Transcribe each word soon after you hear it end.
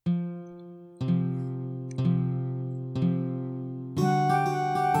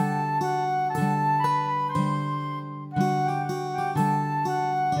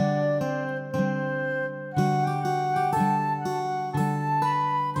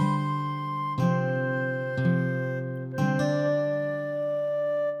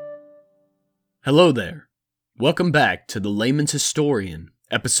Hello there. Welcome back to The Layman's Historian,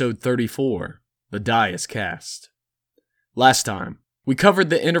 episode 34, The Die is Cast. Last time, we covered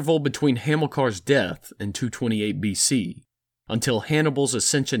the interval between Hamilcar's death in 228 BC until Hannibal's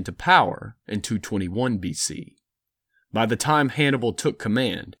ascension to power in 221 BC. By the time Hannibal took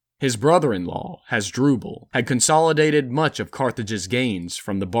command, his brother-in-law, Hasdrubal, had consolidated much of Carthage's gains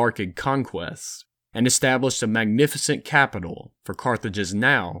from the Barcid conquests and established a magnificent capital for Carthage's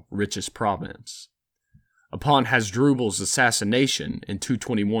now richest province. Upon Hasdrubal's assassination in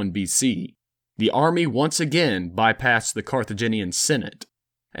 221 BC, the army once again bypassed the Carthaginian Senate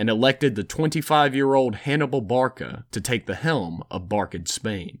and elected the 25-year-old Hannibal Barca to take the helm of Barcid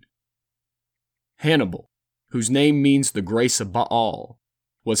Spain. Hannibal, whose name means the grace of Baal,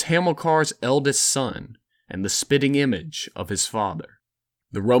 was Hamilcar's eldest son and the spitting image of his father.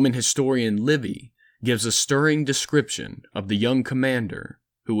 The Roman historian Livy gives a stirring description of the young commander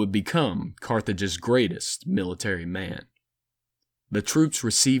who would become Carthage's greatest military man. The troops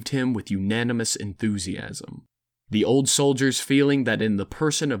received him with unanimous enthusiasm, the old soldiers feeling that in the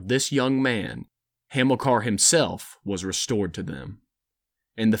person of this young man, Hamilcar himself was restored to them.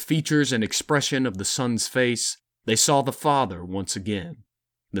 In the features and expression of the son's face, they saw the father once again,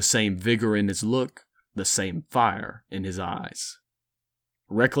 the same vigor in his look, the same fire in his eyes.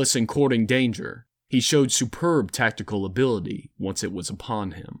 Reckless in courting danger, he showed superb tactical ability once it was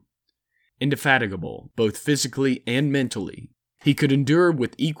upon him. Indefatigable, both physically and mentally, he could endure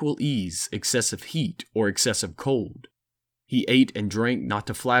with equal ease excessive heat or excessive cold. He ate and drank not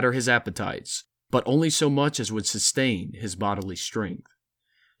to flatter his appetites, but only so much as would sustain his bodily strength.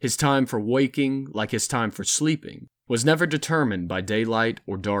 His time for waking, like his time for sleeping, was never determined by daylight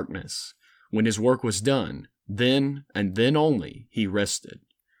or darkness. When his work was done, then and then only he rested,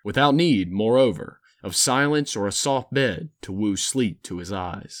 without need, moreover, of silence or a soft bed to woo sleep to his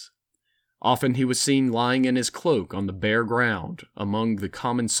eyes. Often he was seen lying in his cloak on the bare ground among the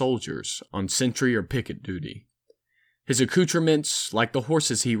common soldiers on sentry or picket duty. His accoutrements, like the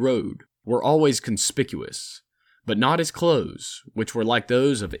horses he rode, were always conspicuous, but not his clothes, which were like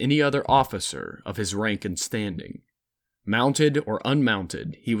those of any other officer of his rank and standing. Mounted or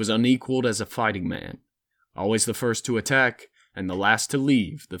unmounted, he was unequaled as a fighting man, always the first to attack and the last to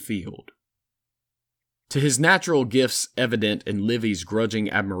leave the field. To his natural gifts evident in Livy's grudging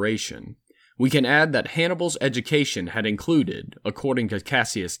admiration, we can add that Hannibal's education had included, according to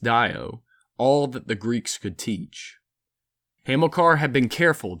Cassius Dio, all that the Greeks could teach. Hamilcar had been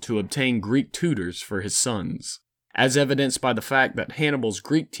careful to obtain Greek tutors for his sons, as evidenced by the fact that Hannibal's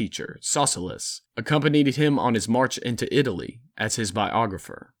Greek teacher, Sosilas, accompanied him on his march into Italy as his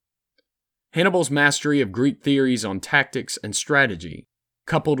biographer. Hannibal's mastery of Greek theories on tactics and strategy,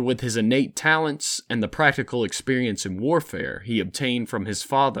 coupled with his innate talents and the practical experience in warfare he obtained from his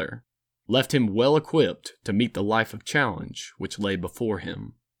father, left him well equipped to meet the life of challenge which lay before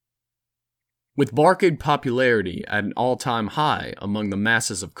him. With Barcid popularity at an all-time high among the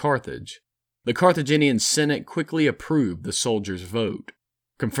masses of Carthage, the Carthaginian Senate quickly approved the soldiers' vote,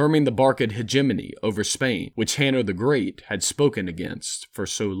 confirming the Barcid hegemony over Spain which Hanno the Great had spoken against for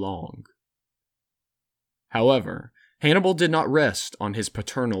so long. However, Hannibal did not rest on his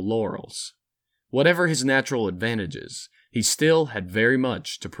paternal laurels. Whatever his natural advantages, he still had very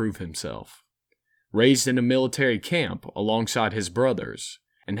much to prove himself. Raised in a military camp alongside his brothers,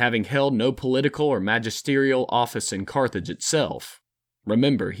 and having held no political or magisterial office in Carthage itself,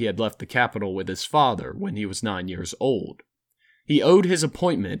 remember he had left the capital with his father when he was 9 years old, he owed his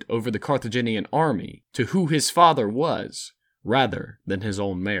appointment over the Carthaginian army to who his father was, rather than his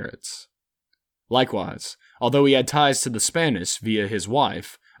own merits. Likewise, although he had ties to the Spanish via his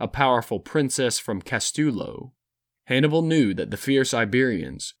wife, a powerful princess from Castulo, Hannibal knew that the fierce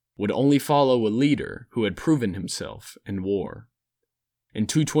Iberians would only follow a leader who had proven himself in war. In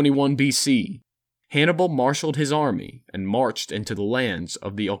 221 BC, Hannibal marshaled his army and marched into the lands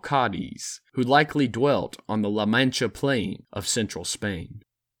of the Alcades, who likely dwelt on the La Mancha plain of central Spain.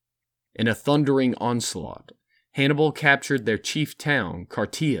 In a thundering onslaught, Hannibal captured their chief town,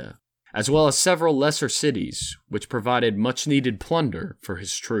 Cartia, as well as several lesser cities, which provided much-needed plunder for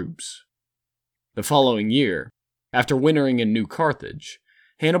his troops. The following year, after wintering in New Carthage,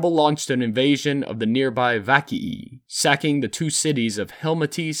 Hannibal launched an invasion of the nearby Vacii, sacking the two cities of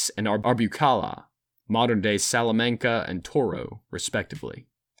Helmitis and Arbucala, modern-day Salamanca and Toro, respectively.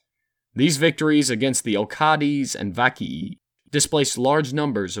 These victories against the Alcades and Vacii displaced large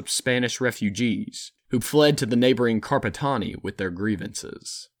numbers of Spanish refugees, who fled to the neighboring Carpetani with their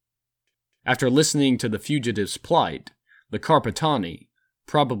grievances. After listening to the fugitives' plight, the Carpetani,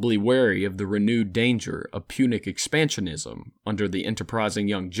 probably wary of the renewed danger of Punic expansionism under the enterprising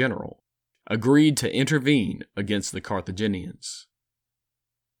young general, agreed to intervene against the Carthaginians.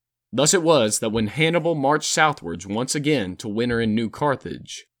 Thus it was that when Hannibal marched southwards once again to winter in New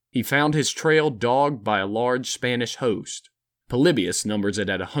Carthage, he found his trail dogged by a large Spanish host. Polybius numbers it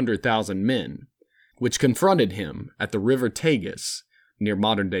at 100,000 men, which confronted him at the river Tagus, near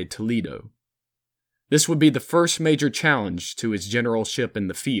modern-day Toledo. This would be the first major challenge to his generalship in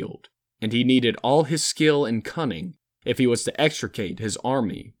the field, and he needed all his skill and cunning if he was to extricate his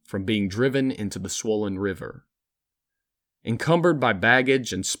army from being driven into the swollen river. Encumbered by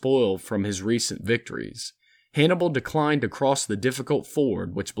baggage and spoil from his recent victories, Hannibal declined to cross the difficult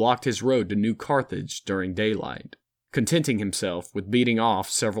ford which blocked his road to New Carthage during daylight, contenting himself with beating off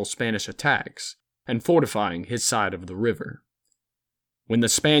several Spanish attacks and fortifying his side of the river. When the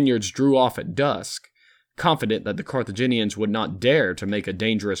Spaniards drew off at dusk, confident that the Carthaginians would not dare to make a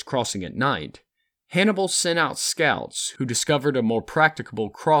dangerous crossing at night, Hannibal sent out scouts who discovered a more practicable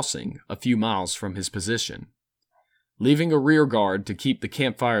crossing a few miles from his position. Leaving a rear guard to keep the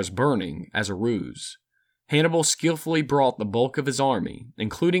campfires burning as a ruse, Hannibal skillfully brought the bulk of his army,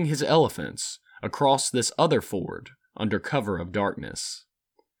 including his elephants, across this other ford under cover of darkness.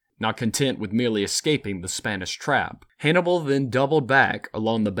 Not content with merely escaping the Spanish trap, Hannibal then doubled back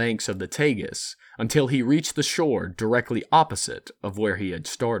along the banks of the Tagus until he reached the shore directly opposite of where he had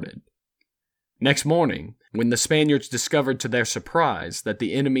started. Next morning, when the Spaniards discovered to their surprise that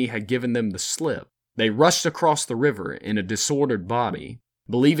the enemy had given them the slip, they rushed across the river in a disordered body,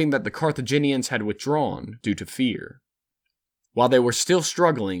 believing that the Carthaginians had withdrawn due to fear. While they were still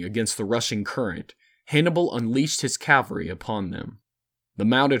struggling against the rushing current, Hannibal unleashed his cavalry upon them. The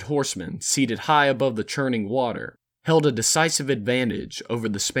mounted horsemen, seated high above the churning water, held a decisive advantage over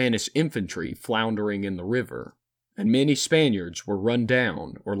the Spanish infantry floundering in the river, and many Spaniards were run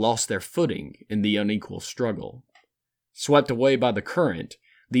down or lost their footing in the unequal struggle. Swept away by the current,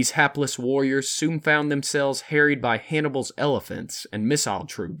 these hapless warriors soon found themselves harried by Hannibal's elephants and missile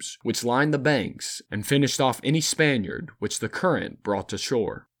troops, which lined the banks and finished off any Spaniard which the current brought to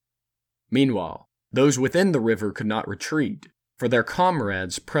shore. Meanwhile, those within the river could not retreat, for their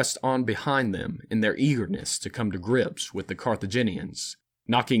comrades pressed on behind them in their eagerness to come to grips with the Carthaginians,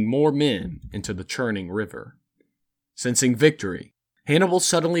 knocking more men into the churning river. Sensing victory, Hannibal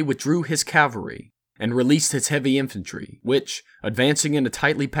suddenly withdrew his cavalry and released his heavy infantry, which, advancing in a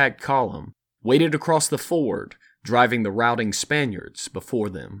tightly packed column, waded across the ford, driving the routing Spaniards before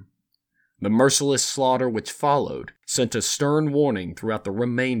them. The merciless slaughter which followed sent a stern warning throughout the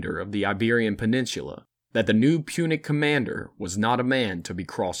remainder of the Iberian Peninsula that the new Punic commander was not a man to be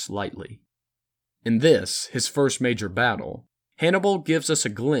crossed lightly. In this, his first major battle, Hannibal gives us a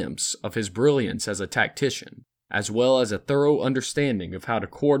glimpse of his brilliance as a tactician, as well as a thorough understanding of how to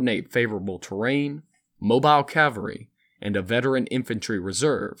coordinate favorable terrain, mobile cavalry, and a veteran infantry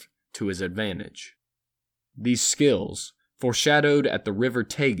reserve to his advantage. These skills, foreshadowed at the river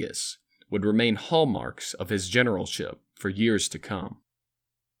Tagus, would remain hallmarks of his generalship for years to come.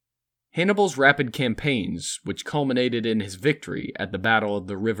 Hannibal's rapid campaigns, which culminated in his victory at the Battle of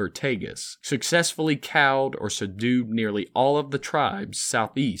the River Tagus, successfully cowed or subdued nearly all of the tribes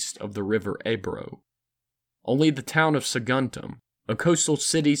southeast of the river Ebro. Only the town of Saguntum, a coastal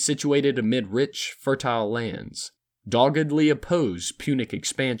city situated amid rich, fertile lands, doggedly opposed Punic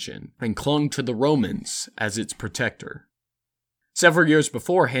expansion and clung to the Romans as its protector. Several years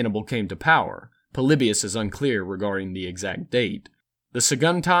before Hannibal came to power, Polybius is unclear regarding the exact date, the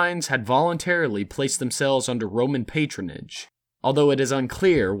Saguntines had voluntarily placed themselves under Roman patronage, although it is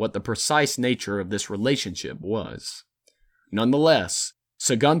unclear what the precise nature of this relationship was. Nonetheless,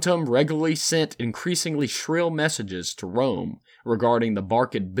 Saguntum regularly sent increasingly shrill messages to Rome regarding the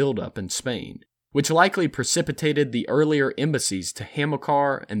Barcid buildup in Spain, which likely precipitated the earlier embassies to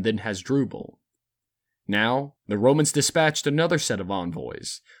Hamilcar and then Hasdrubal. Now, the Romans dispatched another set of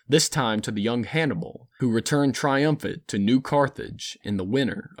envoys, this time to the young Hannibal, who returned triumphant to New Carthage in the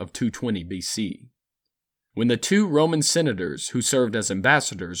winter of 220 BC. When the two Roman senators who served as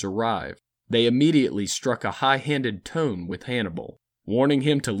ambassadors arrived, they immediately struck a high-handed tone with Hannibal, warning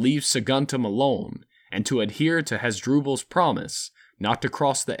him to leave Saguntum alone and to adhere to Hasdrubal's promise not to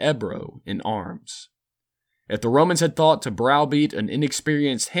cross the Ebro in arms. If the Romans had thought to browbeat an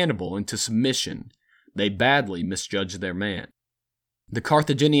inexperienced Hannibal into submission, they badly misjudged their man. The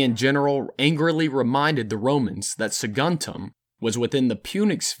Carthaginian general angrily reminded the Romans that Saguntum was within the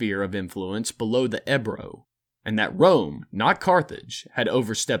Punic sphere of influence below the Ebro, and that Rome, not Carthage, had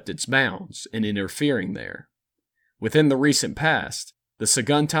overstepped its bounds in interfering there. Within the recent past, the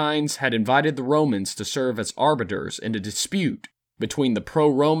Saguntines had invited the Romans to serve as arbiters in a dispute between the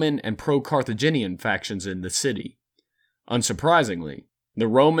pro-Roman and pro-Carthaginian factions in the city. Unsurprisingly, The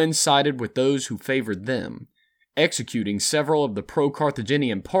Romans sided with those who favored them, executing several of the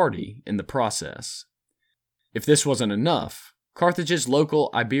pro-Carthaginian party in the process. If this wasn't enough, Carthage's local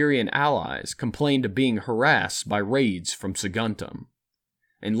Iberian allies complained of being harassed by raids from Saguntum.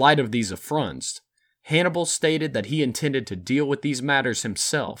 In light of these affronts, Hannibal stated that he intended to deal with these matters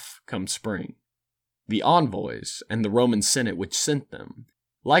himself come spring. The envoys and the Roman Senate which sent them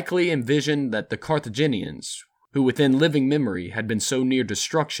likely envisioned that the Carthaginians, who within living memory had been so near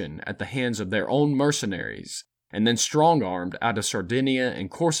destruction at the hands of their own mercenaries and then strong-armed out of Sardinia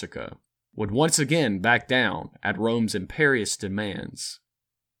and Corsica, would once again back down at Rome's imperious demands.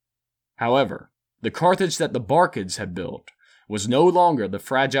 However, the Carthage that the Barcids had built was no longer the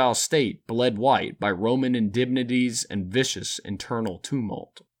fragile state bled white by Roman indignities and vicious internal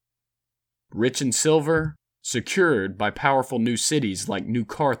tumult. Rich in silver, secured by powerful new cities like New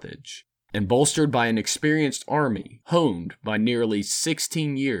Carthage, and bolstered by an experienced army honed by nearly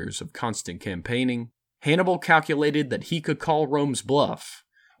 16 years of constant campaigning, Hannibal calculated that he could call Rome's bluff,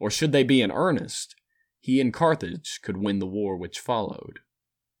 or should they be in earnest, he and Carthage could win the war which followed.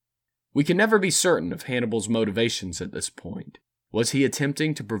 We can never be certain of Hannibal's motivations at this point. Was he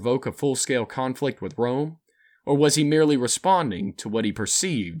attempting to provoke a full-scale conflict with Rome, or was he merely responding to what he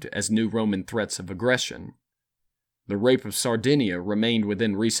perceived as new Roman threats of aggression? The rape of Sardinia remained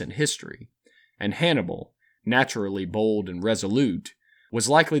within recent history, and Hannibal, naturally bold and resolute, was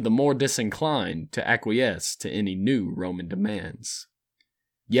likely the more disinclined to acquiesce to any new Roman demands.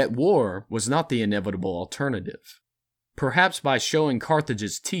 Yet war was not the inevitable alternative. Perhaps by showing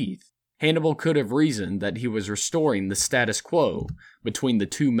Carthage's teeth, Hannibal could have reasoned that he was restoring the status quo between the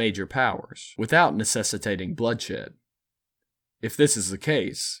two major powers, without necessitating bloodshed. If this is the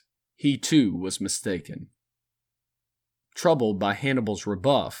case, he too was mistaken. Troubled by Hannibal's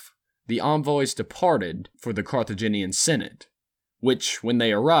rebuff, the envoys departed for the Carthaginian Senate, which, when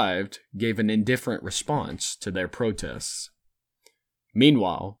they arrived, gave an indifferent response to their protests.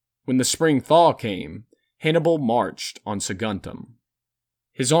 Meanwhile, when the spring thaw came, Hannibal marched on Saguntum.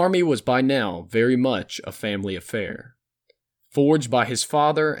 His army was by now very much a family affair. Forged by his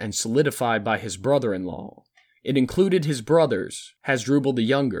father and solidified by his brother-in-law, it included his brothers, Hasdrubal the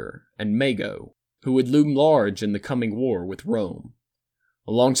Younger and Mago, who would loom large in the coming war with Rome.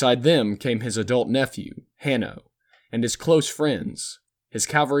 Alongside them came his adult nephew, Hanno, and his close friends, his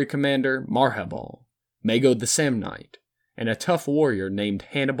cavalry commander, Marhabal, Mago the Samnite, and a tough warrior named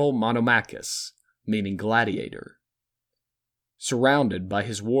Hannibal Monomachus, meaning gladiator. Surrounded by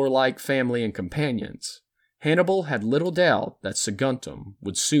his warlike family and companions, Hannibal had little doubt that Saguntum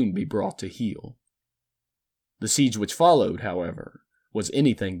would soon be brought to heel. The siege which followed, however, was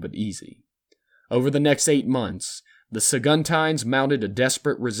anything but easy. Over the next 8 months, the Saguntines mounted a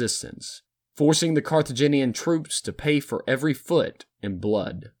desperate resistance, forcing the Carthaginian troops to pay for every foot in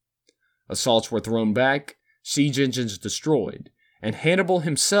blood. Assaults were thrown back, siege engines destroyed, and Hannibal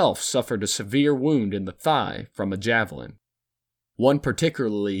himself suffered a severe wound in the thigh from a javelin. One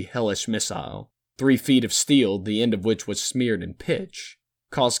particularly hellish missile, 3 feet of steel, the end of which was smeared in pitch,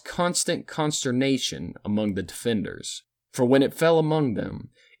 caused constant consternation among the defenders, for when it fell among them,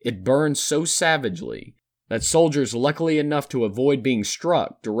 it burned so savagely that soldiers lucky enough to avoid being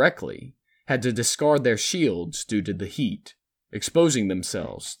struck directly had to discard their shields due to the heat, exposing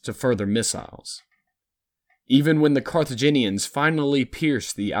themselves to further missiles. Even when the Carthaginians finally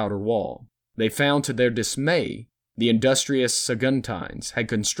pierced the outer wall, they found to their dismay the industrious Saguntines had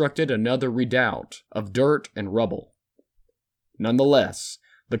constructed another redoubt of dirt and rubble. Nonetheless,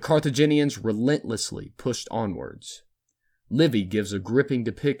 the Carthaginians relentlessly pushed onwards. Livy gives a gripping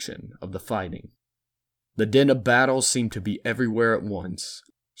depiction of the fighting. The din of battle seemed to be everywhere at once,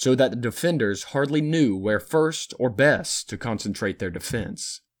 so that the defenders hardly knew where first or best to concentrate their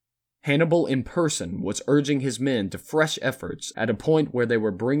defense. Hannibal in person was urging his men to fresh efforts at a point where they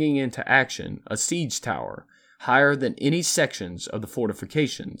were bringing into action a siege tower higher than any sections of the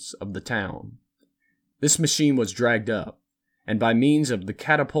fortifications of the town. This machine was dragged up, and by means of the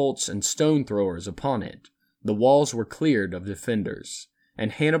catapults and stone throwers upon it, the walls were cleared of defenders,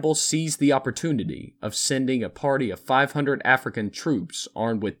 and Hannibal seized the opportunity of sending a party of 500 African troops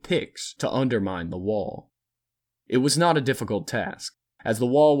armed with picks to undermine the wall. It was not a difficult task, as the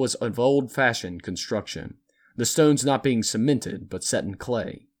wall was of old-fashioned construction, the stones not being cemented but set in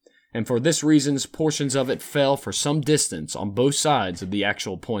clay, and for this reason portions of it fell for some distance on both sides of the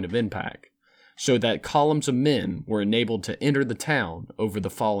actual point of impact, so that columns of men were enabled to enter the town over the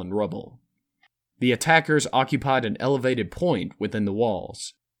fallen rubble. The attackers occupied an elevated point within the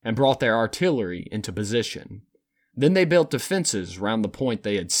walls, and brought their artillery into position. Then they built defenses round the point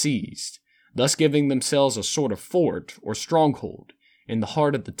they had seized, thus giving themselves a sort of fort or stronghold, in the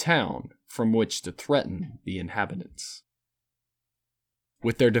heart of the town from which to threaten the inhabitants.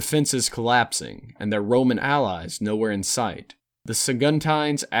 With their defenses collapsing and their Roman allies nowhere in sight, the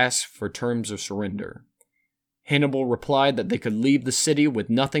Saguntines asked for terms of surrender. Hannibal replied that they could leave the city with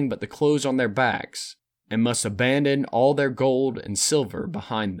nothing but the clothes on their backs and must abandon all their gold and silver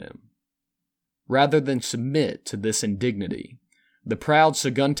behind them. Rather than submit to this indignity, the proud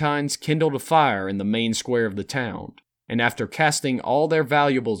Saguntines kindled a fire in the main square of the town, and after casting all their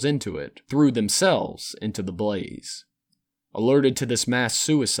valuables into it, threw themselves into the blaze. Alerted to this mass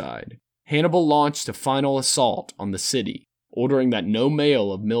suicide, Hannibal launched a final assault on the city, ordering that no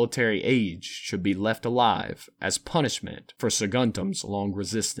male of military age should be left alive as punishment for Saguntum's long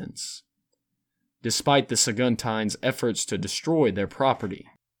resistance. Despite the Saguntines' efforts to destroy their property,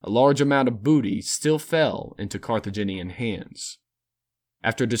 a large amount of booty still fell into Carthaginian hands.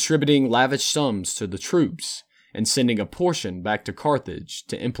 After distributing lavish sums to the troops and sending a portion back to Carthage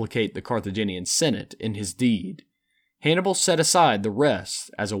to implicate the Carthaginian Senate in his deed, Hannibal set aside the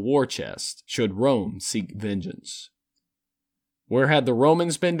rest as a war chest should Rome seek vengeance. Where had the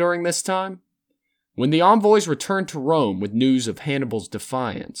Romans been during this time? When the envoys returned to Rome with news of Hannibal's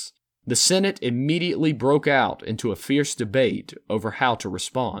defiance, the Senate immediately broke out into a fierce debate over how to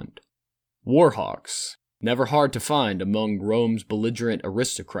respond. Warhawks, never hard to find among Rome's belligerent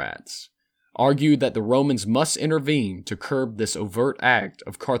aristocrats, argued that the Romans must intervene to curb this overt act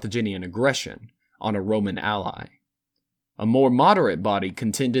of Carthaginian aggression on a Roman ally. A more moderate body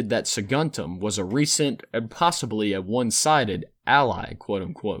contended that Saguntum was a recent and possibly a one-sided ally,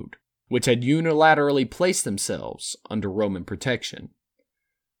 quote-unquote, which had unilaterally placed themselves under Roman protection.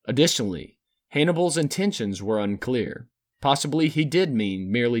 Additionally, Hannibal's intentions were unclear. Possibly he did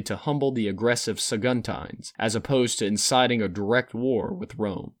mean merely to humble the aggressive Saguntines, as opposed to inciting a direct war with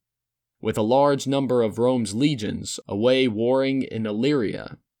Rome. With a large number of Rome's legions away warring in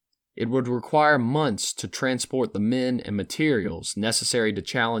Illyria, it would require months to transport the men and materials necessary to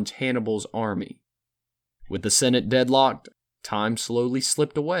challenge Hannibal's army. With the Senate deadlocked, time slowly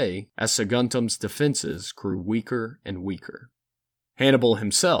slipped away as Saguntum's defenses grew weaker and weaker. Hannibal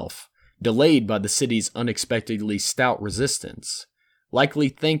himself, delayed by the city's unexpectedly stout resistance, likely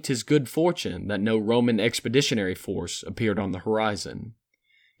thanked his good fortune that no Roman expeditionary force appeared on the horizon.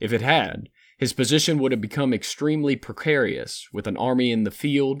 If it had, his position would have become extremely precarious, with an army in the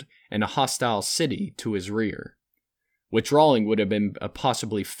field and a hostile city to his rear. Withdrawing would have been a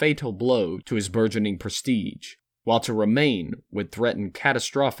possibly fatal blow to his burgeoning prestige, while to remain would threaten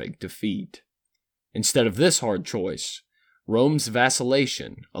catastrophic defeat. Instead of this hard choice, Rome's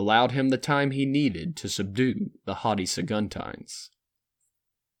vacillation allowed him the time he needed to subdue the haughty Saguntines.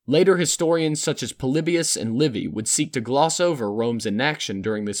 Later historians such as Polybius and Livy would seek to gloss over Rome's inaction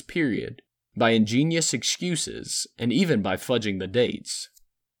during this period by ingenious excuses and even by fudging the dates.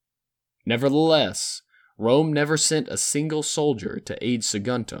 Nevertheless, Rome never sent a single soldier to aid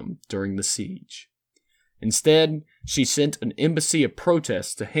Saguntum during the siege. Instead, she sent an embassy of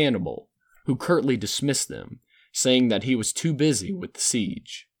protest to Hannibal, who curtly dismissed them, saying that he was too busy with the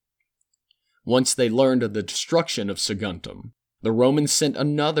siege. Once they learned of the destruction of Saguntum, the Romans sent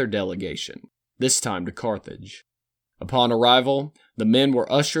another delegation, this time to Carthage. Upon arrival, the men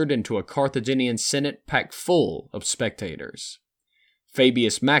were ushered into a Carthaginian senate packed full of spectators.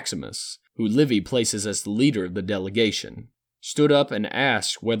 Fabius Maximus, who Livy places as the leader of the delegation, stood up and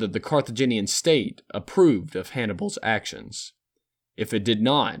asked whether the Carthaginian state approved of Hannibal's actions. If it did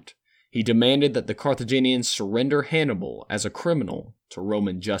not, he demanded that the Carthaginians surrender Hannibal as a criminal to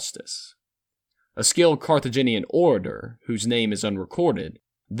Roman justice. A skilled Carthaginian orator, whose name is unrecorded,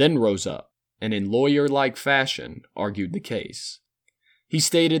 then rose up and in lawyer-like fashion argued the case. He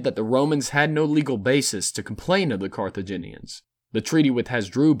stated that the Romans had no legal basis to complain of the Carthaginians. The treaty with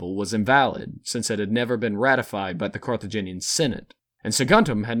Hasdrubal was invalid since it had never been ratified by the Carthaginian Senate, and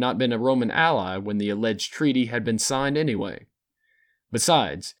Saguntum had not been a Roman ally when the alleged treaty had been signed anyway.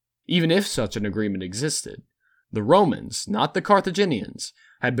 Besides, even if such an agreement existed, the Romans, not the Carthaginians,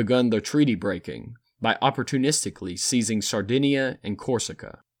 had begun their treaty breaking by opportunistically seizing Sardinia and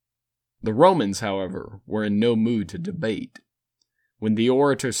Corsica. The Romans, however, were in no mood to debate. When the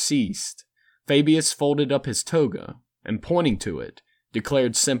orator ceased, Fabius folded up his toga and, pointing to it,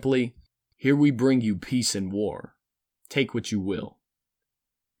 declared simply, "Here we bring you peace and war. Take what you will."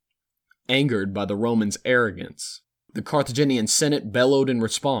 Angered by the Romans' arrogance, the Carthaginian Senate bellowed in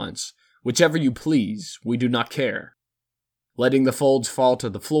response, "Whichever you please, we do not care." Letting the folds fall to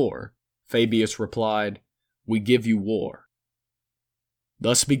the floor, Fabius replied, "We give you war."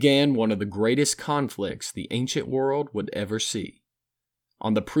 Thus began one of the greatest conflicts the ancient world would ever see.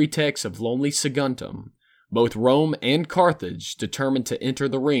 On the pretext of lonely Saguntum, Both Rome and Carthage determined to enter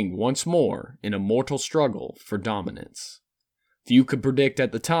the ring once more in a mortal struggle for dominance. Few could predict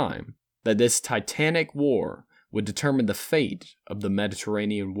at the time that this titanic war would determine the fate of the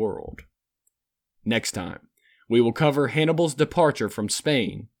Mediterranean world. Next time, we will cover Hannibal's departure from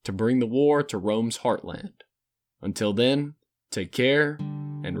Spain to bring the war to Rome's heartland. Until then, take care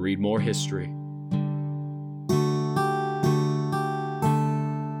and read more history.